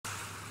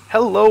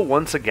Hello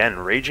once again,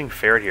 Raging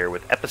Ferret here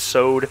with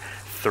episode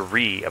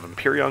 3 of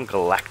Empyrion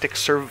Galactic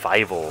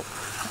Survival.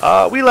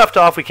 We left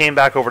off, we came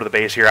back over to the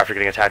base here after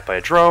getting attacked by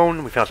a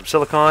drone, we found some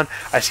silicon.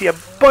 I see a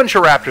bunch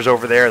of raptors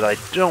over there that I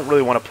don't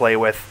really want to play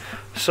with,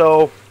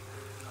 so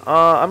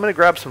I'm going to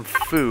grab some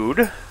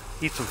food,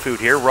 eat some food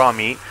here, raw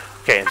meat.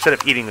 Okay, instead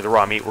of eating the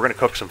raw meat, we're going to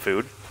cook some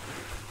food.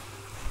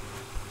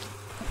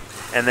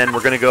 And then we're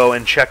going to go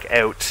and check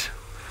out...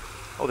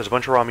 Oh, there's a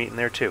bunch of raw meat in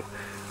there too.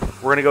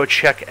 We're going to go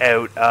check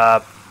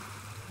out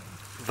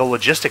the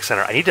logistics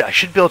center. I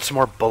should build some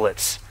more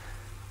bullets.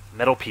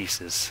 Metal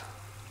pieces.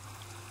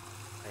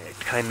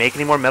 Can I make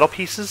any more metal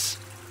pieces?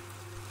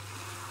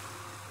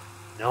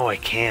 No, I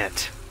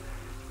can't.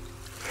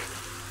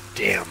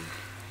 Damn.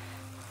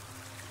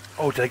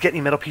 Oh, did I get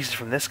any metal pieces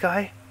from this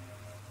guy?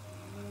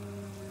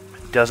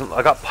 Doesn't.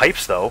 I got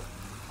pipes though.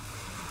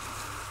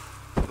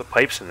 The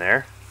pipes in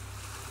there.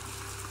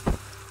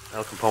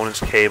 Metal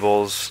components,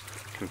 cables,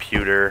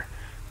 computer,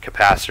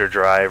 capacitor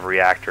drive,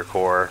 reactor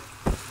core,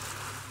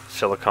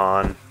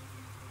 silicon,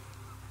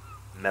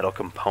 metal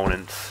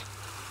components,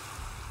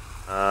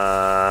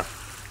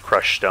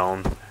 crushed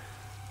stone,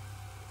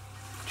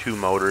 2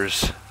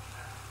 motors.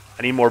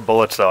 I need more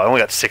bullets though. I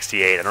only got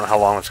 68. I don't know how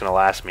long it's going to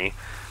last me.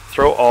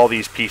 Throw all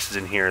these pieces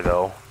in here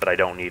though, that I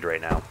don't need right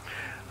now.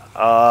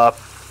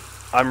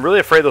 I'm really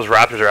afraid those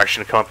raptors are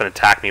actually going to come up and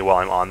attack me while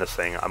I'm on this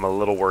thing. I'm a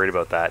little worried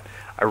about that.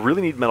 I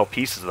really need metal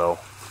pieces though.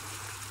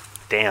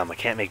 Damn, I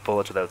can't make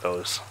bullets without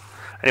those.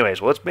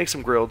 Anyways, well, let's make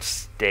some grilled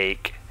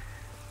steak.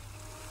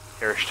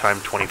 Perish time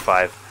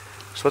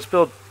 25. So let's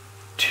build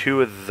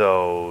 2 of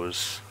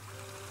those.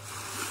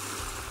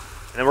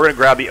 And then we're going to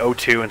grab the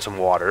O2 and some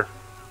water.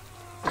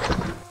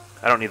 I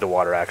don't need the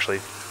water, actually.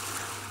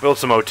 Build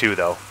some O2,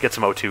 though. Get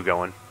some O2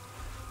 going.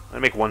 I'm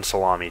going to make 1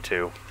 salami,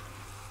 too.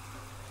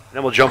 And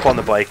then we'll jump on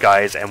the bike,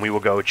 guys, and we will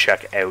go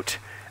check out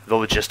the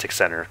logistics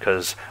center,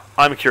 because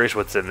I'm curious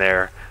what's in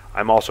there.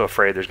 I'm also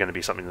afraid there's going to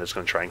be something that's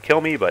going to try and kill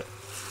me, but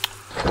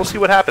we'll see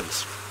what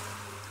happens.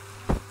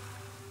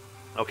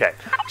 Okay,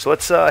 so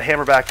let's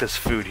hammer back this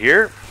food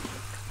here.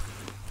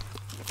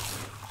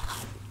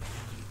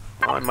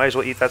 Well, I might as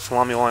well eat that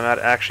salami while I'm at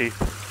it. Actually,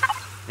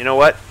 you know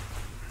what?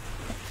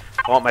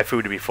 I want my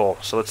food to be full,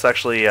 so let's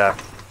actually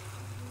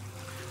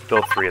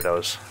build 3 of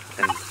those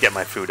and get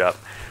my food up.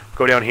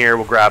 Go down here,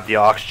 we'll grab the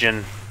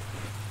oxygen.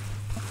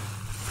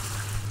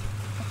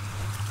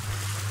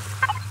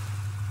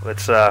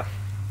 Let's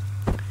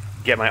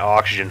get my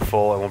oxygen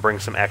full, and we'll bring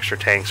some extra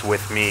tanks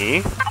with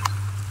me.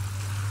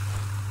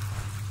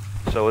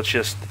 So let's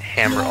just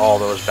hammer all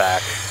those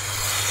back.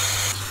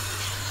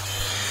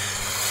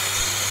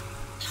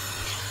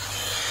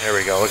 There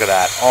we go, look at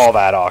that. All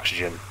that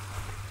oxygen.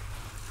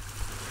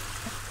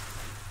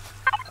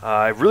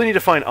 I really need to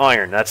find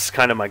iron. That's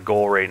kind of my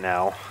goal right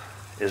now,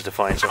 is to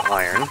find some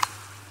iron.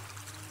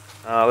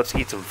 Let's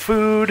eat some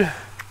food.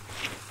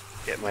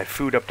 Get my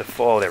food up to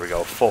full. Oh, there we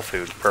go. Full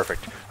food.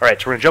 Perfect. Alright,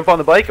 so we're going to jump on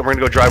the bike and we're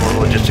going to go drive over to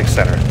the logistics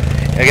center.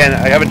 Again,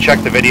 I haven't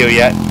checked the video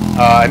yet.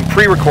 I'm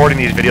pre-recording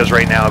these videos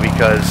right now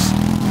because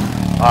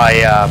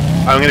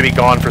I'm going to be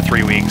gone for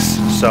 3 weeks.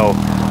 So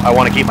I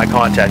want to keep my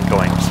content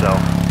going. So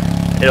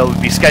it'll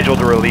be scheduled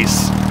to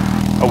release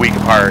a week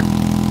apart.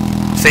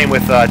 Same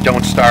with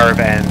Don't Starve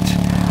and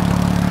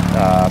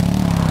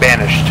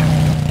Banished.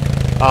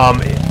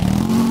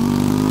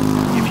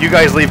 If you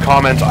guys leave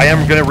comments, I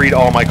am going to read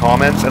all my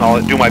comments, and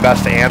I'll do my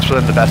best to answer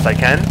them the best I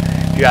can.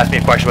 If you ask me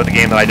a question about the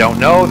game that I don't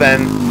know,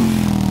 then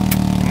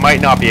I might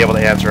not be able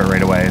to answer it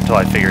right away until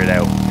I figure it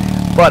out.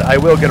 But I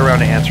will get around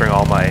to answering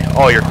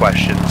all your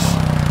questions.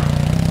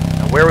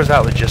 Now, where was that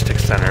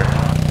logistics center?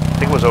 I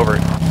think it was over...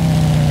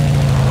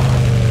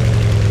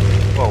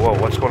 Whoa,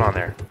 what's going on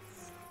there?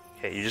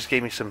 Okay, you just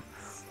gave me some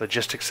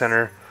logistics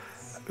center.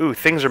 Ooh,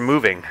 things are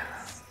moving.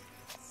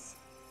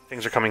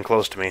 Things are coming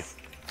close to me.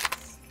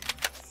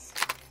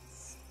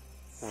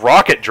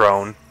 Rocket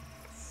drone?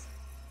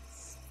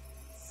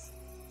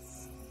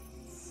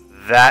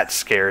 That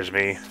scares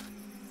me.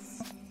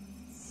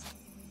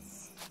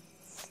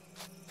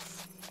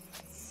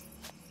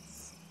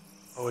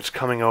 Oh, it's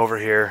coming over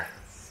here.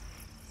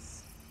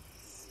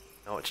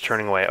 No, it's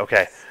turning away.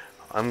 Okay.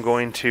 I'm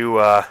going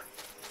to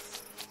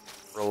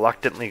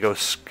reluctantly go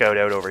scout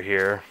out over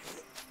here.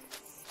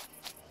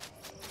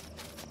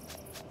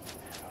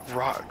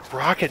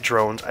 Rocket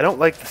drones? I don't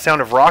like the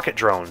sound of rocket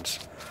drones.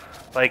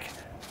 Like...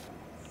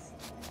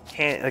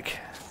 Can't, like...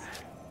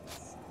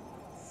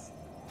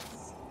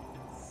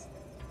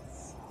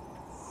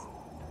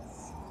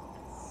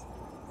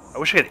 I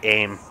wish I could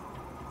aim.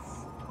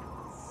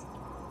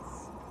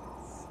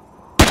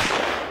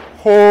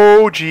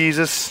 Oh,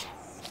 Jesus.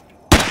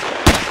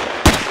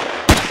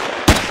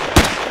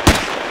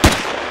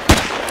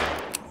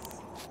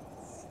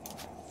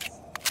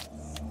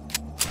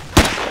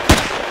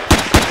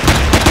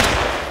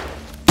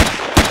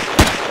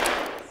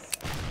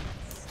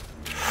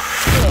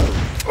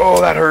 Oh,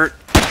 that hurt.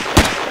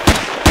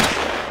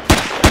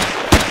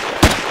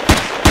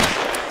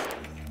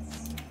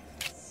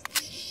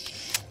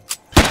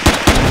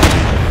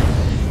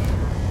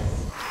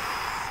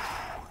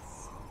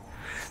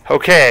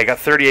 Okay, I got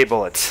 38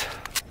 bullets.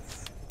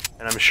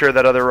 And I'm sure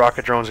that other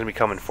rocket drone's gonna be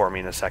coming for me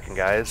in a second,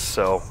 guys.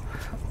 So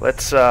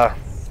let's oh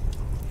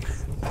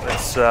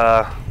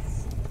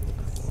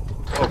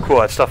cool,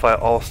 that's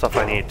all stuff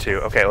I need too.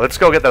 Okay, let's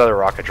go get that other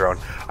rocket drone.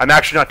 I'm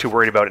actually not too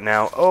worried about it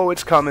now. Oh,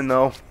 it's coming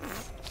though.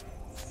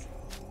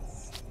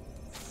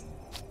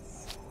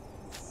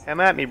 Come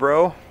at me,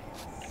 bro.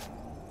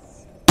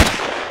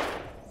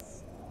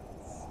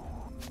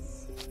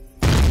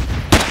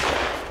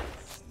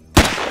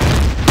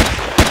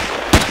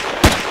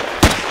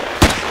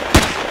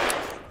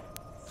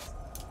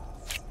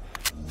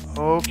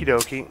 Okie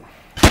dokie.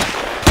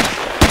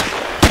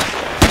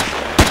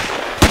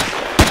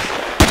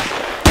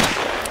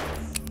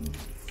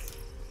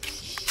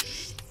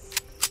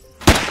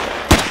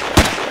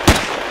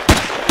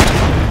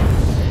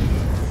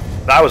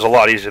 That was a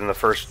lot easier than the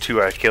first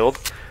two I killed.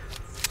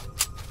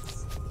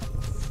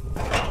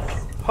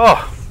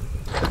 Oh.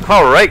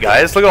 Alright,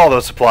 guys. Look at all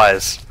those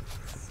supplies.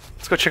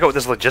 Let's go check out what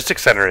this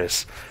logistics center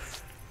is.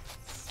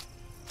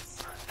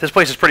 This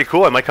place is pretty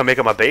cool. I might come make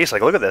it my base.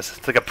 Like, look at this.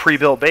 It's like a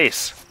pre-built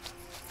base.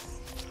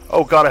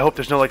 Oh god, I hope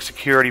there's no like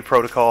security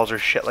protocols or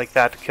shit like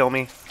that to kill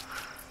me.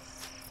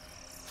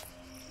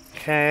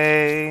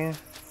 Okay.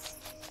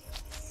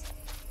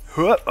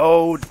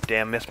 Oh,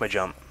 damn, missed my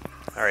jump.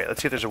 Alright,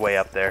 let's see if there's a way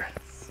up there.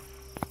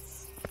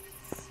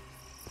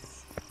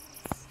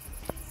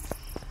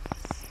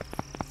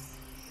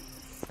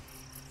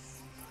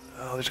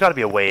 Oh, there's got to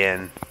be a way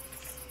in.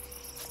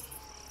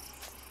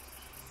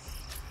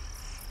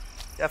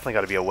 Definitely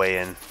got to be a way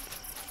in.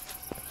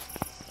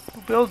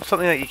 Build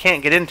something that you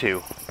can't get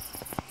into.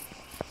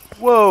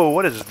 Whoa,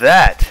 what is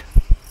that?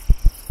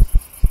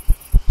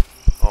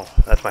 Oh,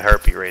 that's my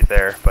heartbeat right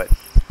there, but...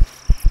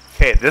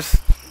 Okay, there's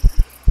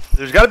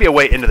got to be a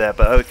way into that,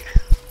 but...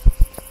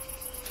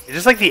 Is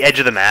this like the edge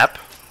of the map?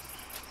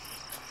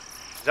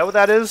 Is that what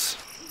that is?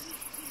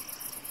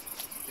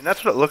 And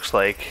that's what it looks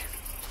like.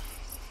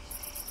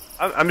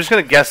 I'm just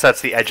going to guess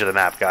that's the edge of the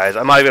map, guys.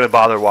 I'm not even going to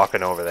bother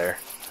walking over there.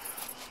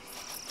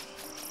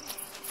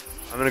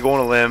 I'm going to go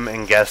on a limb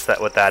and guess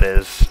what that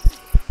is.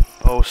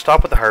 Oh,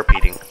 stop with the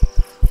heartbeating.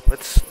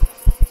 Let's...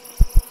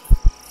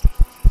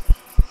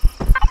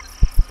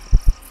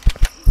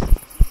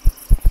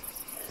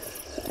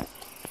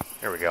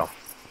 There we go.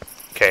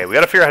 Okay, we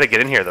gotta figure out how to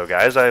get in here, though,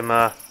 guys. I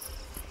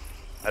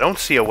don't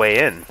see a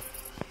way in.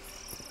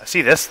 I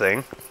see this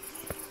thing.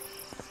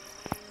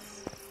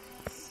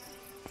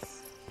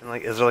 And,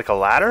 like, is there, like, a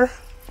ladder?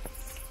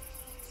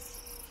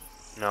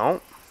 No.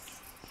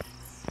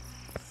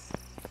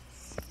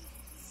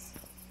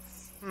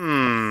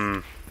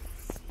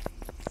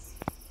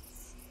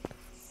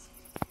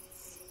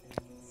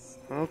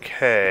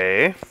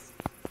 Okay.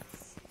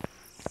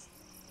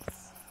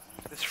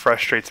 This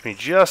frustrates me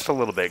just a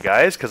little bit,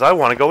 guys, because I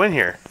want to go in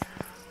here.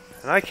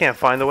 And I can't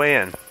find the way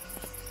in.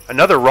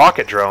 Another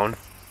rocket drone.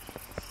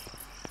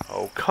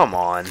 Oh, come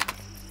on.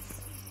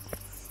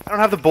 I don't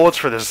have the bullets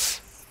for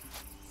this.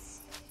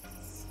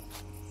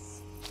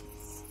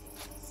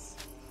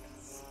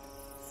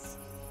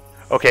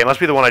 Okay, it must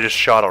be the one I just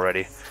shot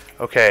already.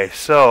 Okay,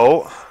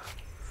 so...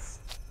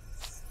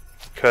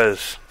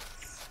 Because...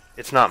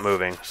 It's not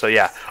moving. So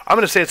yeah, I'm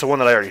going to say it's the one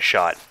that I already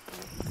shot.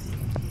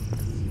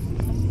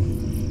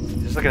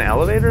 Is this like an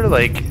elevator?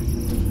 Like...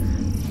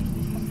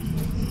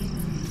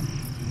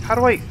 How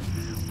do I...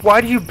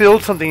 Why do you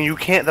build something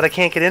that I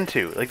can't get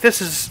into? Like,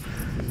 this is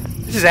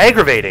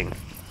aggravating.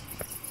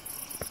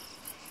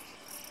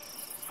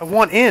 I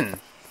want in.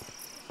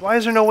 Why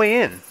is there no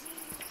way in?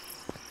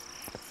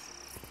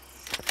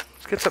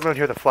 Let's get something out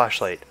here with a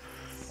flashlight.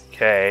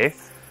 Okay.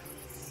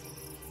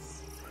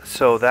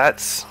 So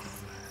that's...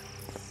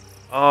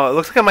 Oh, it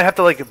looks like I might have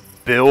to, like,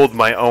 build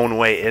my own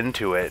way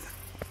into it.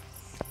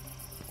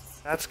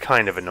 That's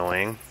kind of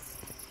annoying.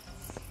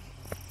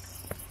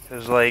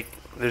 There's, like,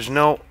 there's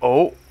no...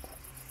 Oh!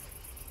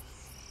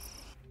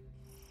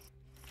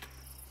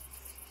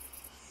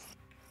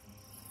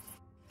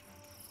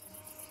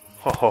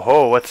 Ho ho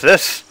ho, what's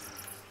this?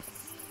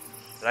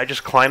 Did I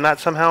just climb that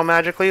somehow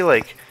magically?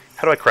 Like,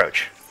 how do I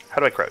crouch? How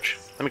do I crouch?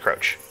 Let me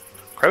crouch.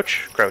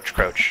 Crouch? Crouch,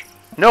 crouch.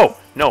 No!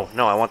 No,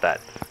 no, I want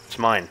that. It's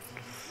mine.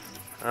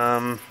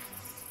 Come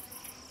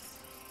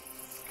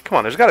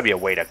on, there's got to be a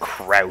way to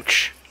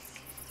crouch.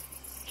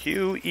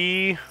 Q,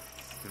 E,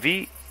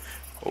 V.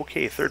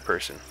 Okay, third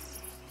person.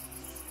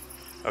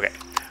 Okay,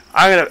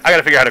 I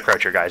gotta figure out how to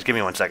crouch here, guys. Give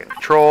me 1 second.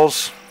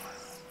 Controls.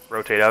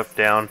 Rotate up,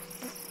 down,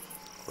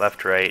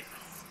 left, right,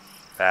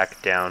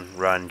 back, down,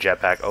 run,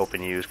 jetpack,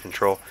 open, use,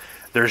 control.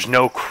 There's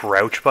no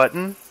crouch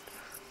button.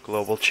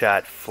 Global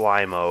chat,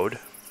 fly mode,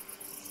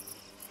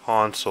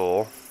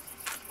 console.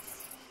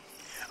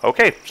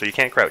 Okay, so you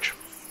can't crouch.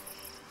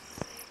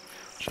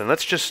 So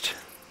let's just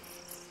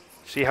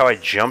see how I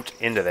jumped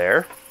into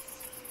there.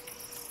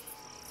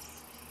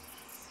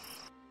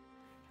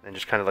 And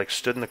just kind of like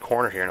stood in the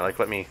corner here and like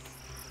let me...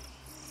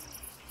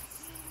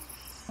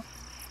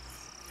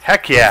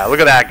 Heck yeah, look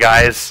at that,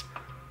 guys.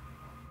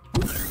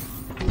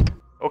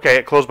 Okay,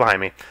 it closed behind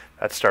me.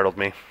 That startled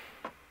me.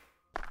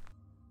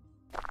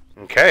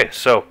 Okay,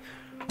 so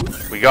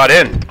We got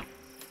in.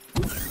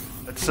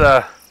 Let's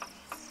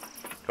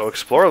go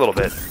explore a little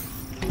bit.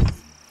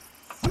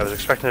 I was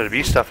expecting there to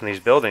be stuff in these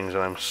buildings,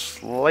 and I'm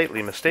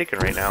slightly mistaken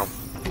right now.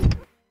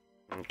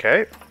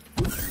 Okay.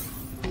 What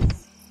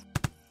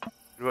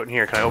about in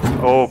here? Can I open?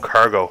 Oh,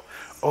 cargo.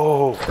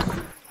 Oh,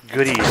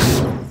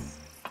 goodies.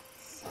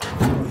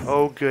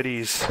 Oh,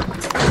 goodies.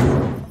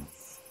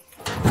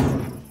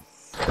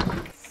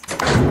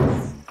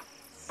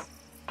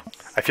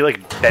 I feel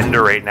like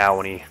Bender right now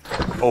when he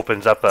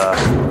opens up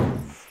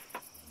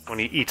when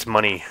he eats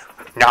money.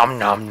 Nom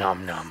nom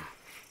nom nom.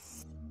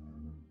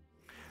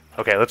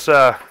 Okay, let's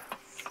gotta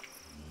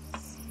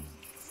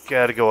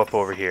go up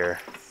over here.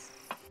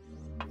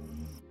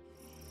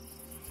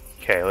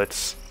 Okay,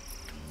 let's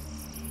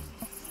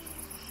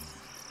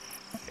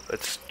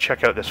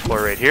check out this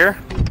floor right here.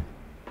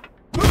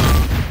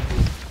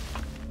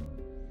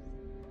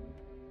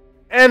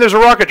 And there's a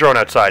rocket drone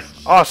outside.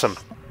 Awesome.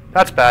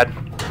 That's bad.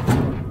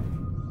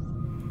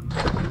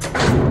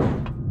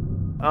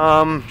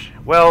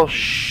 Well,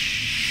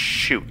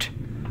 shoot.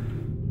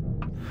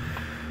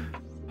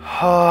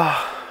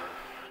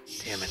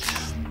 Damn it.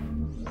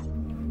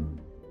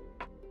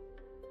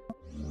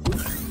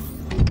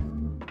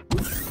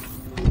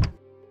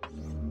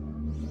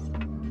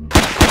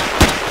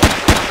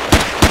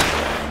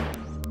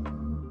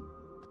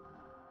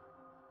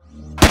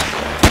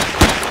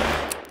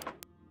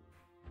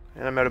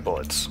 And I'm out of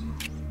bullets.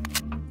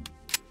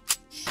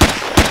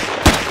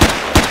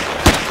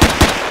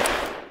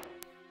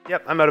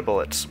 Yep, I'm out of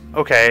bullets.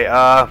 Okay,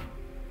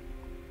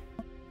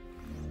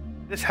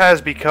 this has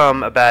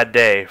become a bad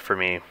day for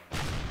me.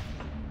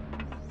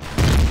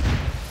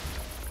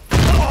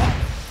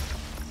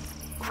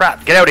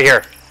 Crap, get out of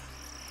here!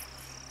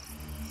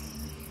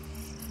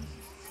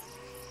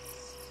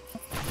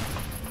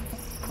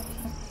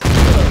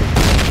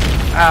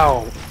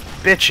 Ow,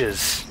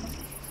 bitches.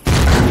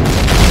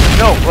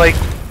 No, like...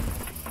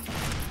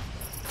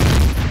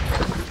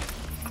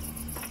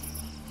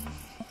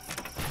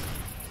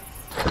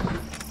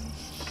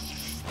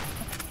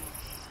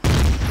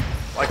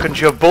 Why couldn't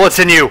you have bullets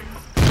in you?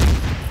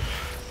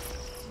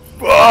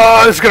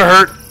 Oh, this is gonna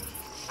hurt.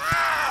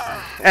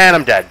 And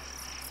I'm dead.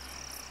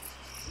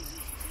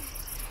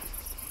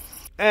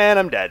 And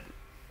I'm dead.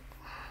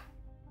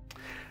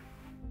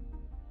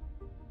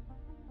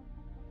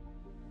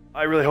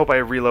 I really hope I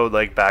reload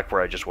like back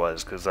where I just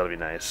was, because that'll be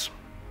nice.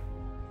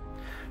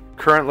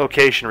 Current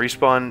location,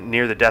 respawn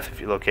near the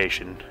death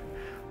location.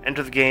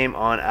 Enter the game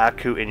on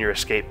Aku in your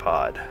escape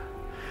pod.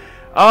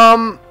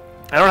 I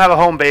don't have a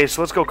home base,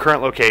 so let's go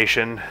current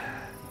location.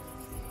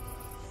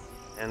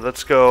 And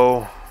let's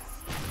go...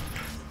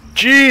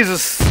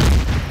 Jesus!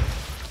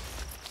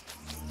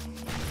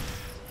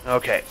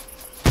 Okay.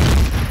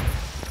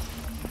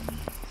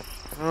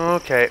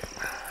 Okay.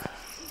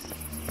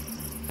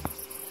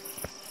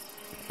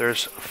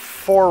 There's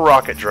 4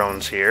 rocket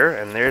drones here,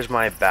 and there's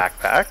my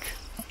backpack.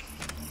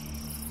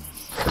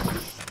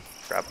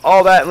 Grab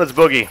all that and let's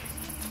boogie.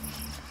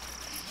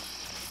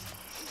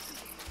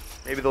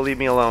 Maybe they'll leave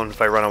me alone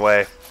if I run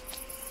away.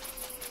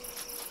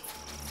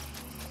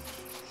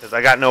 Because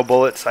I got no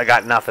bullets, I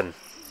got nothing.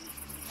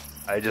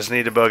 I just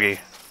need to boogie.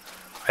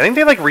 I think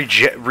they like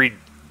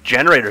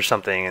regenerate or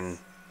something, and...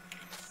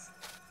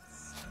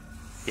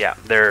 Yeah,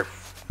 they're...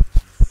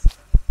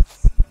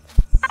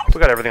 I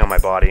got everything on my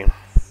body.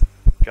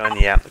 Gun,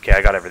 yeah. Okay,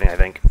 I got everything, I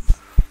think.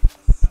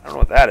 I don't know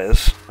what that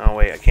is. Oh,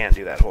 wait, I can't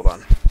do that. Hold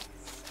on.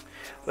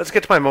 Let's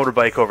get to my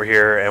motorbike over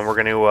here, and we're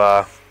going to,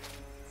 we're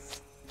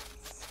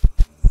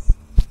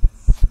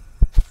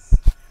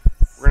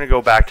going to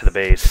go back to the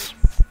base.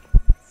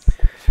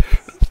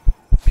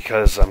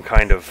 Because I'm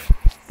kind of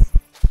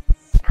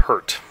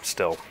hurt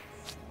still.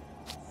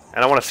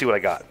 And I want to see what I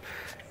got.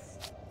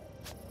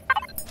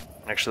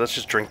 Actually, let's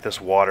just drink this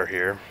water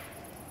here.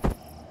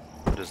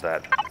 What is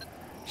that?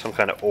 Some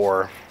kind of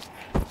ore.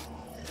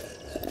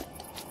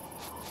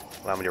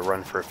 Allow me to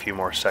run for a few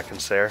more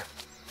seconds there.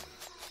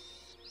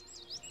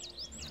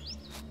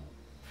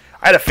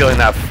 I had a feeling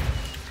that...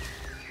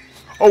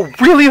 Oh,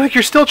 really? Like,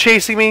 you're still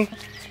chasing me?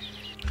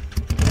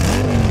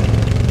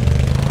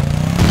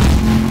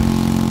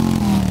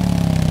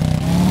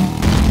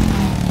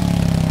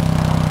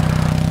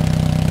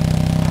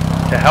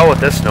 To hell with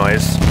this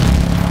noise.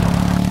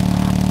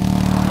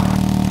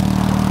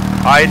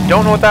 I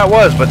don't know what that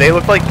was, but they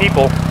look like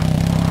people.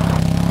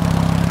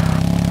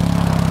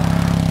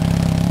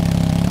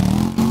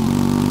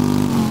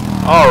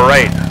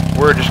 Alright,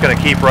 we're just gonna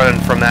keep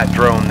running from that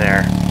drone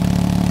there.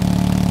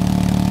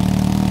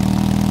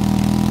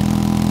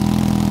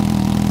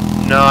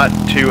 Not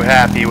too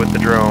happy with the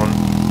drone.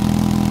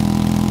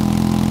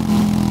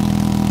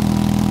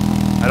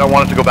 I don't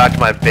want it to go back to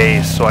my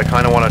base, so I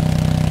kind of want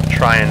to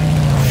try and...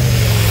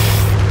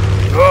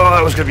 Oh,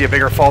 that was gonna be a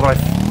bigger fall than I...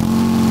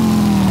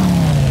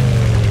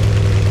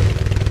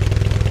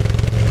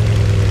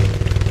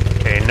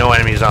 Okay, no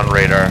enemies on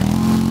radar.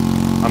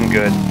 I'm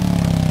good.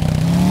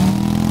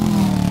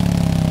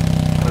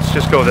 Let's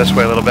just go this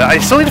way a little bit. I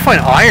still need to find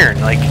iron.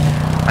 Like,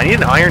 I need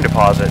an iron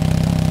deposit.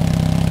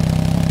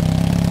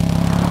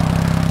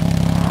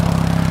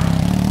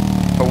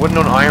 wouldn't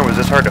known iron was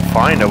this hard to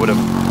find. I would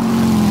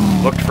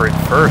have looked for it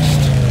first.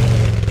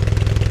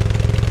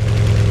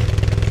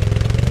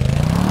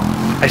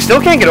 I still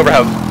can't get over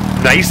how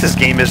nice this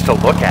game is to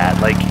look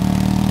at. Like,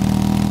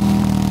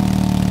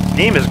 the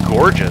game is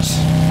gorgeous.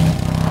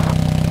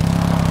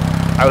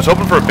 I was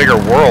hoping for a bigger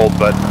world,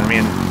 but, I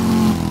mean,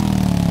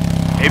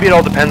 maybe it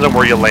all depends on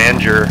where you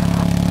land your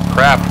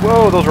craft.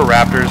 Whoa, those were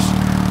raptors.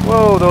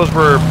 Whoa, those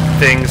were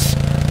things.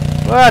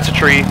 Well, that's a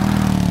tree.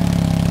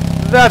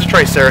 That's a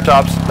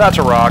triceratops. That's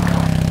a rock.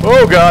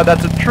 Oh god,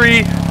 that's a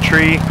tree.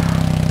 Tree.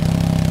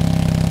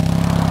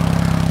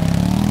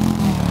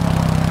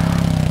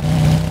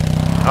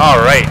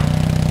 Alright.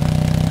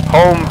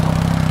 Home.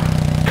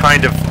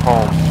 Kind of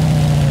home.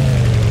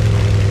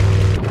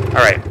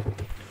 Alright.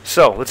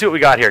 So, let's see what we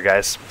got here,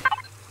 guys.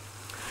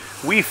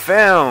 We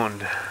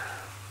found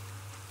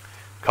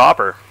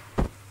copper.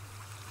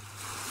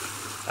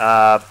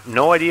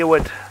 No idea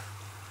what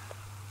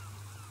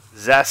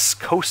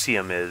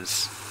zascosium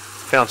is.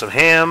 Found some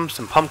ham,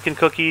 some pumpkin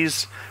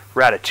cookies,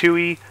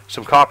 ratatouille,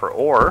 some copper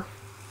ore,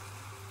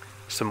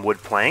 some wood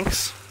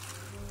planks,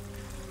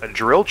 a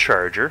drill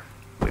charger.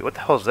 Wait, what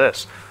the hell is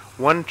this?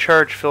 One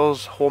charge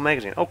fills whole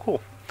magazine. Oh,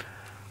 cool.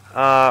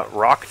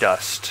 Rock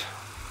dust.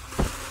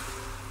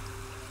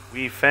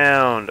 We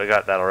found... I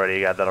got that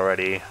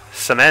already.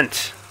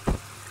 Cement.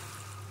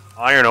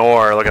 Iron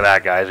ore. Look at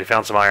that, guys. We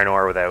found some iron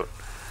ore without.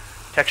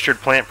 Textured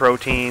plant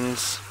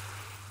proteins.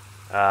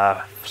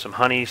 Some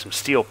honey. Some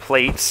steel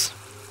plates.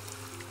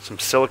 Some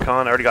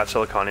silicon. I already got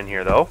silicon in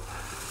here, though.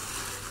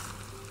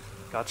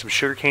 Got some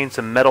sugarcane,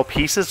 some metal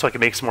pieces, so I can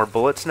make some more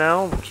bullets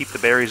now. We'll keep the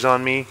berries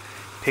on me.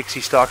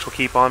 Pixie stalks will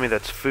keep on me.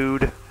 That's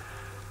food.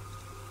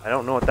 I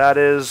don't know what that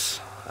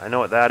is. I know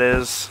what that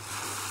is.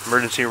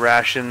 Emergency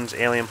rations,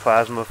 alien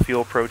plasma,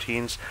 fuel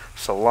proteins,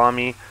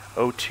 salami,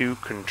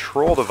 O2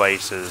 control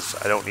devices.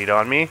 I don't need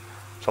on me.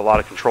 It's a lot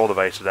of control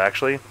devices,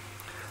 actually.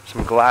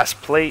 Some glass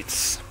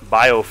plates.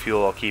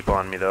 Biofuel I'll keep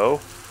on me,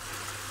 though.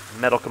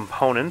 Metal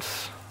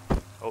components.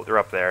 Oh, they're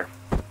up there.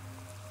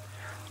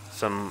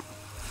 Some...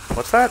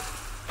 what's that?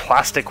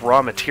 Plastic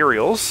raw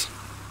materials.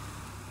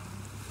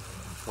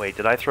 Wait,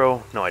 did I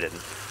throw... no, I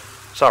didn't.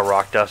 Saw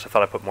rock dust. I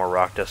thought I put more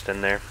rock dust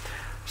in there.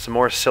 Some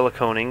more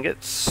silicone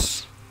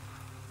ingots.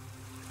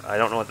 I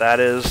don't know what that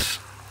is.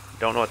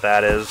 Don't know what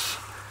that is.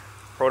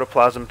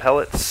 Protoplasm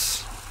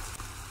pellets.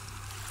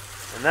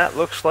 And that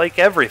looks like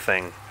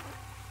everything.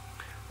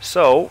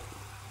 So...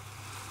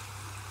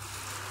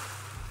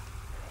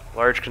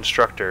 large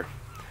constructor.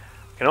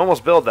 Can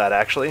almost build that,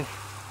 actually.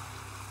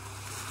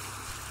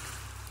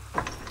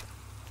 Let's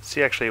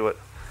see actually what...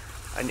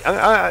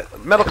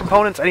 metal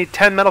components. I need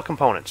 10 metal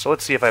components. So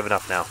let's see if I have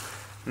enough now.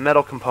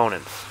 Metal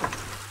components.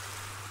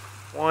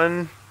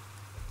 1,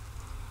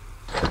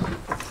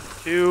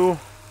 2.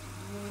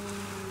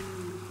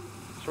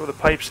 Throw the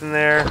pipes in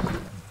there.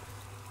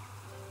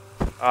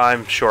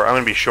 I'm short. I'm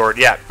going to be short.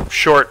 Yeah,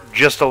 short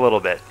just a little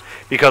bit.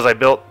 Because I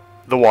built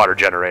the water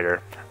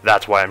generator.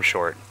 That's why I'm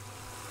short.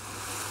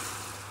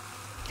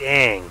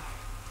 Dang.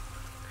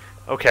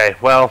 Okay,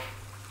 well...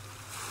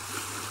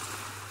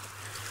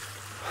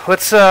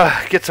 let's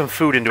get some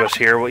food into us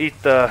here. We'll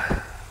eat the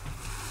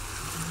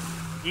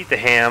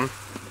ham,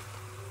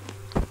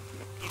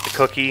 eat the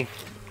cookie,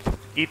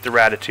 eat the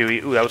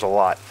ratatouille. Ooh, that was a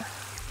lot.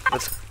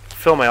 Let's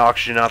fill my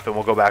oxygen up and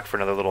we'll go back for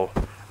another little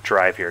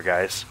drive here,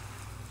 guys.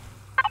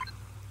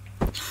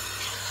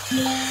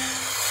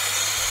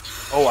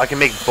 Oh, I can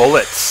make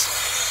bullets.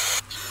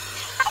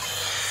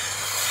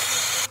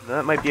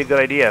 That might be a good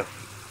idea.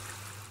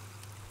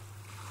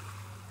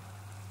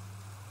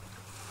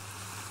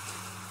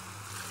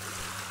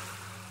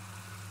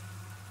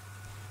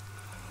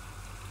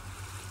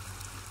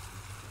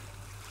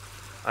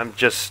 I'm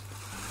just...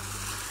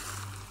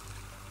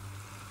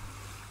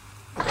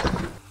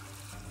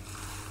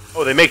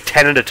 oh, they make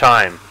 10 at a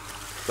time.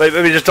 Let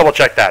me just double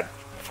check that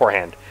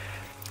beforehand.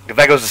 If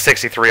that goes to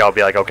 63, I'll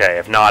be like, okay.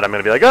 If not, I'm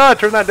going to be like, ah,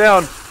 turn that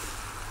down.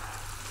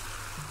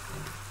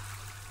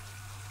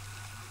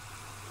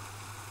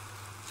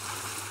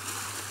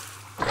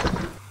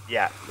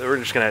 Yeah, we're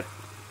just going to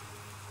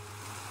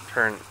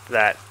turn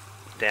that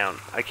down.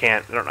 I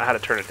can't. I don't know how to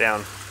turn it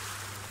down.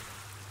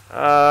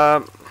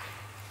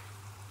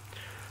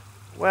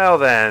 Well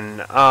then,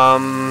 no,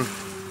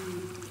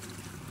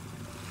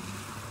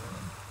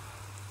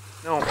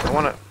 I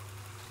wanna,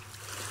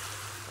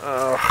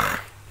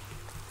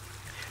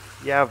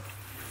 yeah,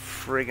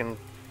 friggin',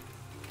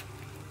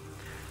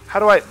 how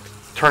do I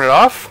turn it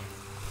off?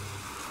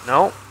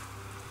 No?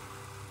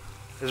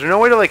 Is there no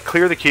way to, like,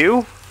 clear the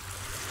queue?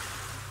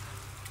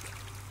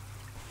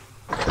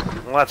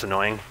 Well, that's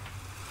annoying.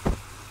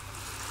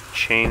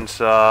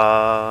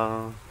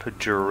 Chainsaw, to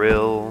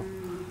drill,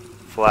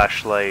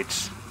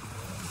 flashlights.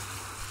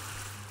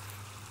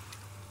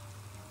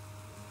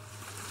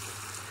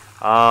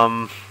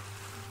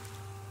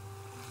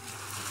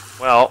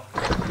 Well,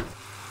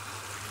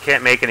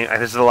 can't make any.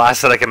 This is the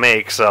last that I can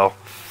make, so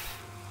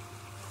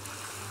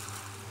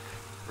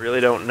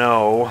really don't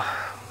know.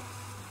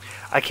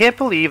 I can't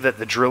believe that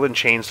the drill and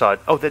chainsaw.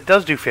 Oh, that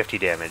does do 50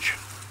 damage.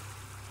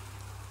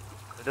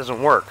 It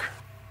doesn't work.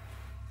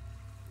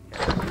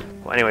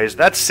 Well, anyways,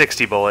 that's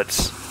 60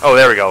 bullets. Oh,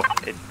 there we go.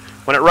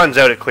 When it runs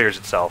out, it clears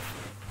itself.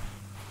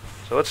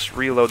 So let's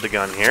reload the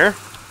gun here.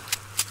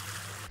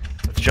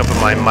 Let's jump in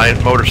my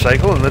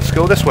motorcycle and let's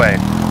go this way.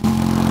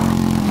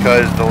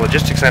 Because the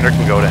logistics center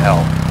can go to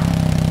hell.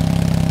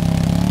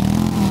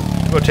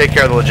 Go take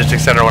care of the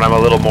logistics center when I'm a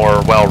little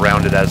more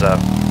well-rounded as a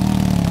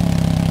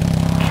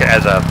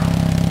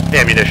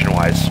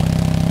ammunition-wise.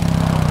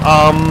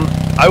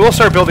 I will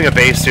start building a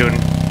base soon,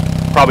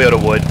 probably out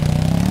of wood.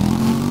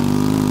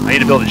 I need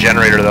to build a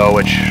generator though,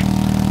 which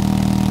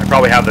I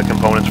probably have the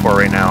components for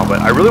right now, but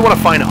I really want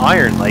to find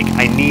iron. Like,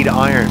 I need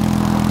iron.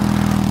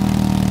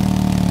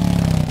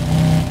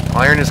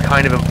 Iron is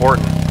kind of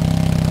important.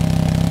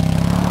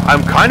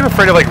 I'm kind of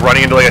afraid of like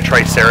running into like a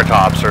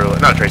Triceratops, or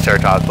not a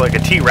Triceratops, but like a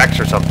T-Rex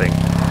or something.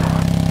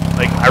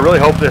 Like, I really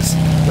hope this...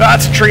 Ah,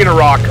 it's a tree and a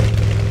rock!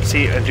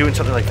 See, I'm doing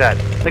something like that.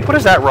 Like, what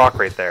is that rock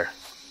right there?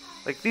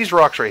 Like, these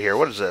rocks right here,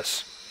 what is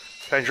this?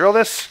 Can I drill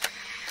this?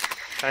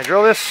 Can I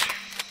drill this?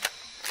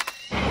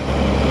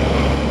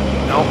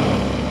 No.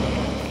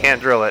 Can't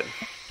drill it.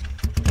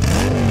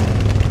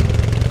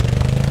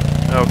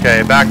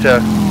 Okay, back to...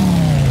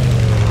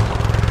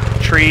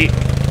 tree.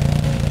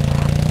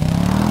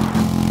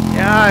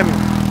 Yeah,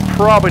 I'm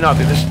probably not...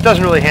 This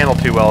doesn't really handle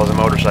too well as a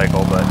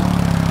motorcycle, but...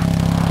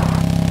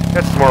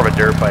 that's more of a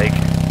dirt bike.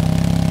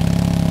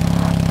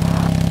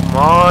 Come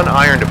on,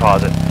 iron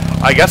deposit.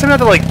 I guess I'm gonna have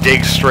to like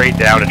dig straight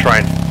down to try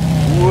and...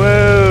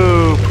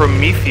 Whoa!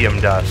 Promethium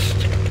dust.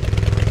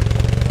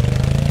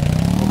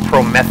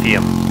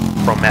 Promethium.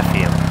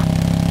 Promethium.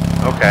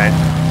 Okay.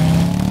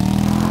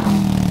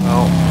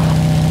 Well,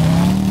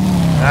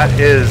 that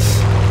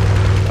is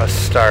a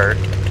start.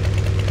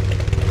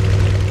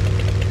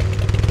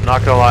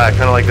 Not gonna lie, I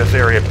kinda like this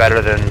area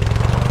better than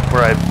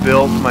where I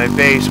built my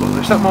base. Well,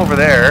 there's something over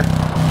there.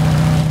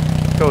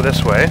 Go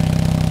this way.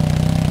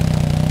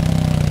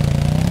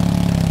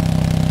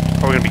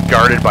 Probably gonna be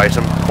guarded by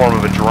some form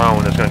of a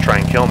drone that's gonna try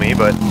and kill me,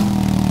 but...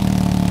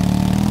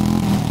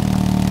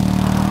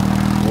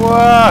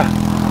 Whoa!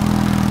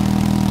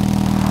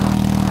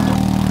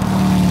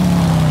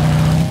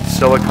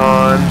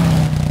 Silicon.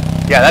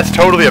 Yeah, that's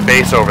totally a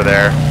base over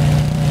there.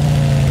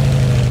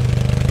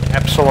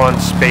 Epsilon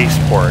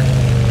Spaceport.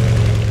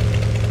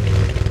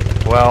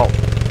 Well,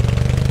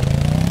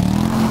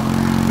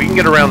 we can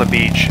get around the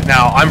beach.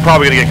 Now, I'm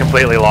probably going to get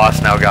completely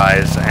lost now,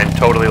 guys, and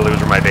totally lose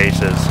where my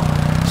base is.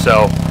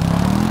 So,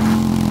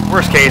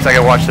 worst case, I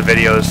can watch the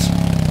videos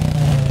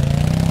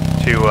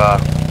to,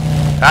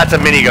 that's a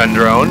minigun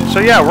drone. So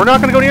yeah, we're not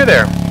going to go near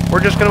there.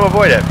 We're just going to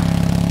avoid it.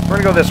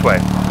 We're going to go this way.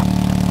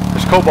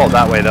 There's cobalt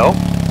that way, though.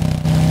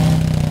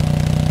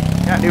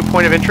 Yeah, new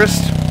point of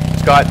interest.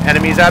 It's got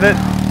enemies at it.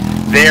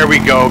 There we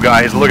go,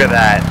 guys. Look at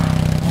that.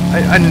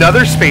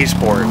 Another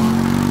spaceport.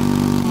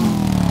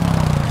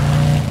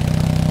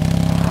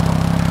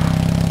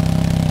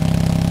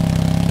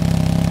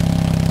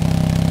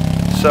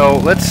 So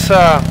let's,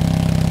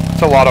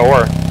 it's a lot of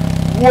ore.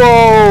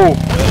 Whoa!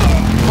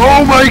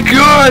 Oh my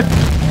god!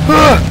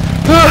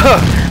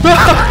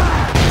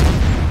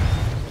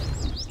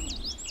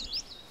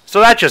 So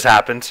that just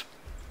happened.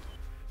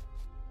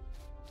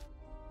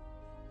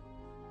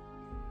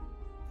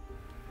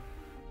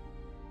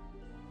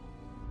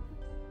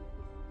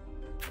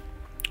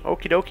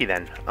 Okie dokie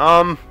then.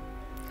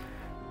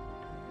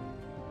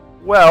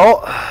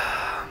 Well,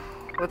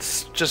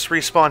 let's just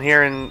respawn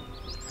here, and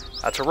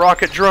that's a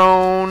rocket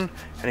drone,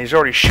 and he's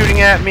already shooting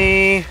at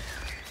me.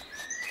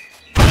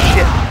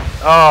 Shit.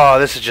 Oh,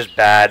 this is just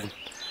bad.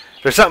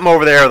 There's something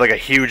over there with like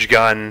a huge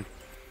gun.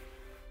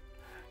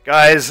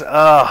 Guys,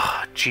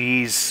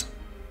 jeez.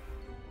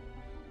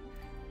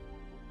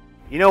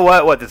 You know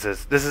what this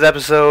is? This is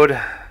episode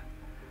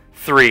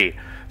 3.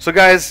 So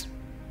guys,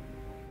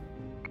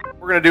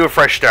 we're going to do a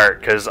fresh start,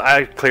 because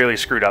I clearly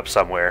screwed up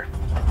somewhere.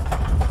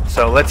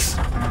 So let's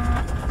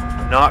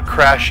not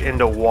crash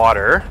into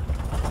water.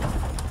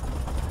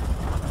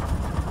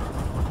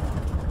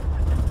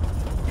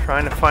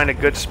 Trying to find a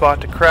good spot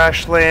to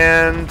crash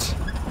land.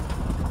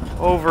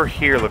 Over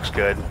here looks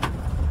good.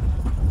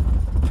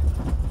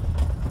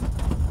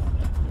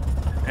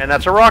 And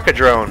that's a rocket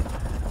drone.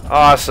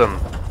 Awesome.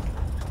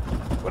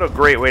 What a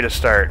great way to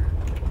start.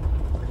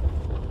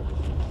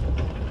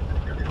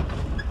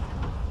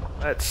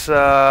 Let's,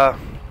 I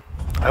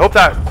hope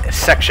that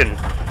section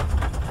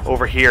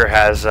over here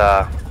has,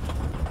 oh,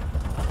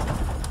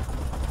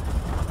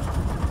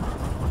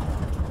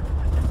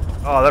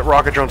 that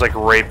rocket drone's like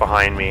right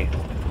behind me.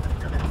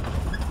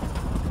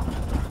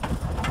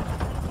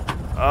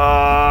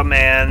 Oh,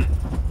 man.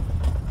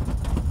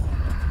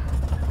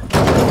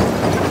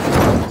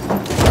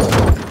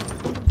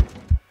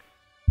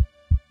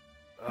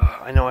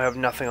 I know I have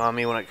nothing on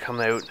me when I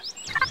come out.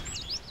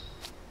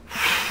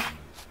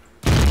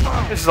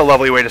 This is a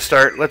lovely way to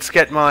start. Let's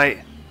get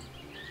my...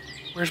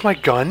 Where's my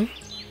gun?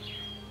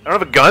 I don't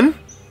have a gun?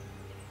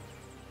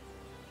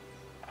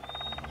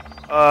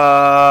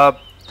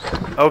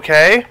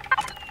 Okay.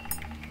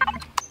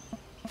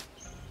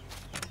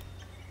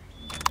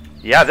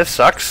 Yeah, this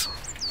sucks.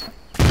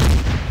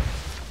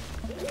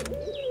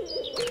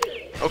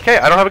 Okay,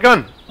 I don't have a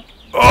gun.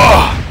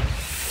 Oh!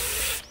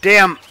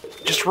 Damn.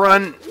 Just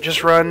run.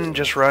 Just run.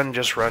 Just run.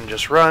 Just run.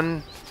 Just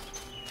run.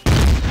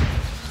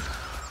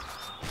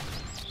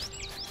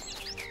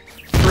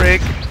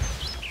 Frig.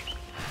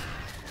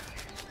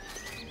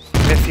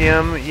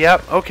 Lithium.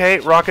 Yep. Okay.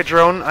 Rocket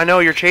drone. I know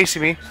you're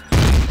chasing me.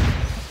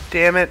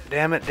 Damn it.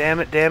 Damn it. Damn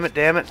it. Damn it.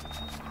 Damn it.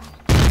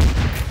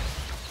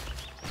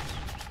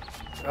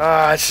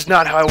 This is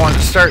not how I wanted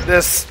to start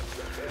this.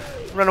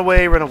 Run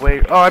away. Run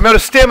away. Oh, I'm out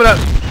of stamina.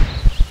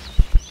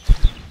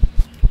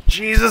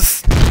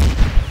 Jesus.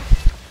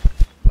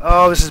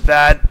 Oh, this is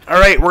bad.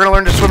 Alright, we're gonna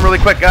learn to swim really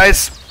quick,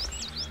 guys.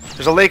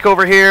 There's a lake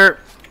over here.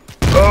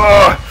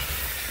 Oh,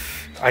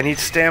 I need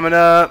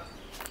stamina.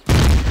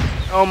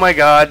 Oh my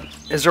god.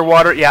 Is there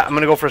water? Yeah, I'm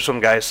gonna go for a swim,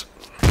 guys.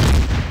 I'm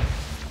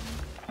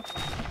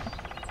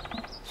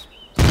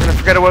gonna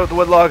forget about the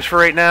wood logs for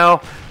right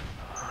now.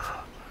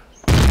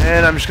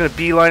 And I'm just gonna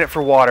beeline it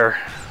for water.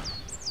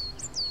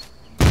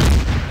 Do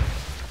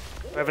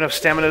I have enough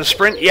stamina to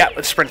sprint? Yeah,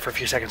 let's sprint for a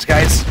few seconds,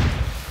 guys.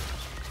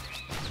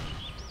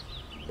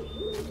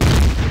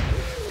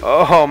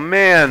 Oh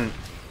man,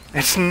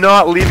 it's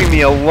not leaving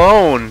me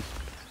alone.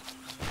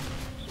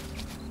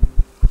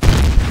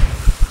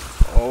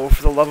 Oh,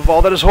 for the love of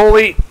all that is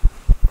holy.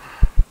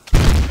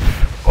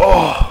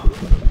 Oh.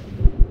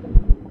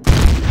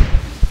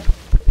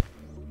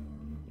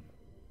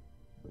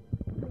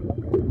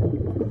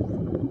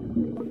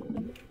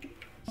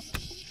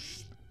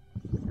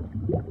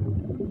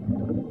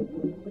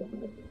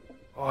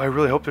 Oh, I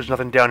really hope there's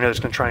nothing down here that's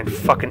gonna try and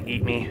fucking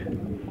eat me.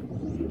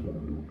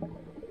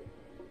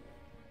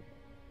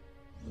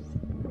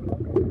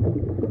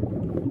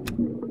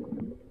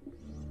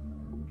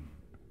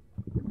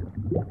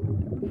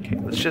 Okay,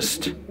 let's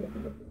just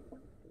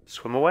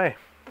swim away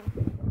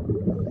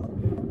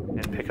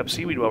and pick up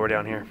seaweed while we're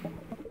down here.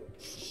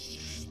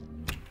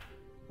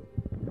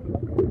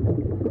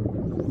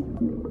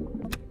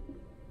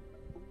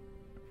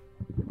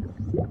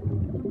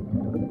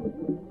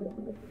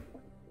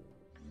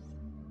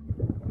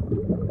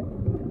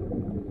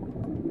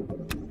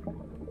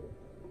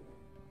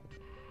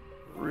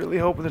 Really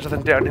hoping there's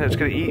nothing down here that's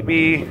gonna eat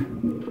me,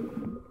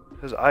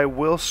 because I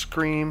will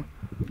scream.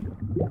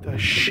 The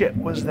shit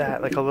was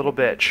that? Like a little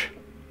bitch.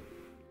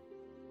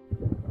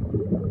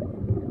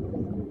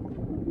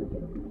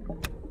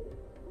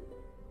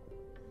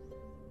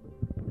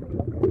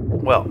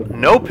 Well,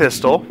 no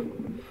pistol.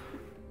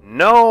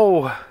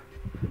 No.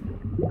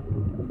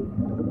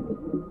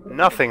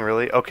 Nothing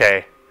really.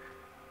 Okay.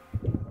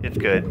 It's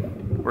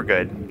good. We're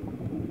good.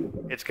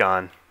 It's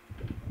gone.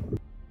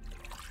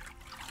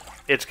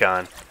 It's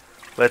gone.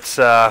 Let's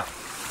get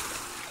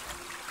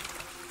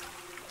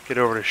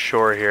over to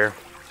shore here.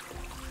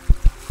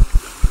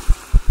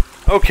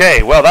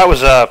 Okay, well that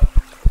was a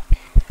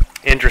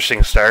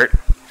interesting start.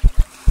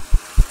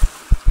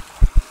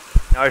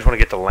 Now I just want to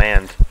get to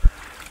land.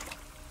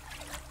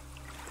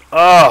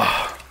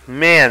 Oh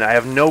man, I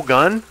have no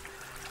gun.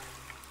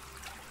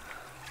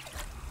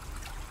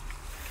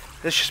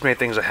 This just made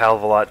things a hell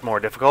of a lot more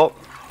difficult.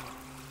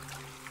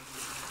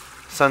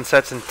 Sun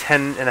sets in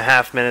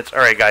 10.5 minutes.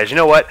 Alright guys, you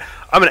know what?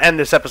 I'm going to end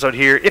this episode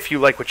here. If you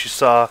like what you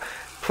saw,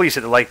 please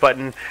hit the like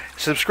button.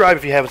 Subscribe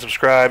if you haven't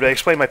subscribed. I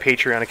explained my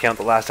Patreon account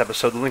the last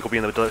episode. The link will be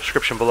in the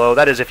description below.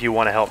 That is if you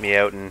want to help me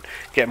out and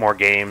get more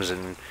games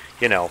and,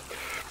 you know,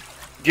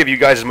 give you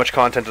guys as much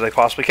content as I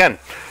possibly can.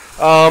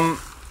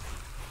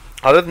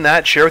 Other than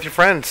that, share with your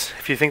friends.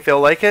 If you think they'll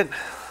like it,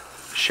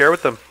 share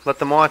with them. Let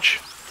them watch.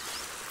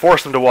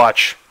 Force them to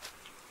watch.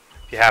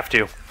 If you have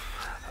to.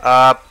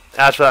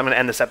 As for that, I'm going to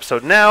end this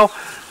episode now,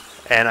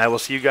 and I will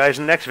see you guys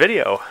in the next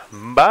video.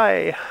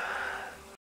 Bye!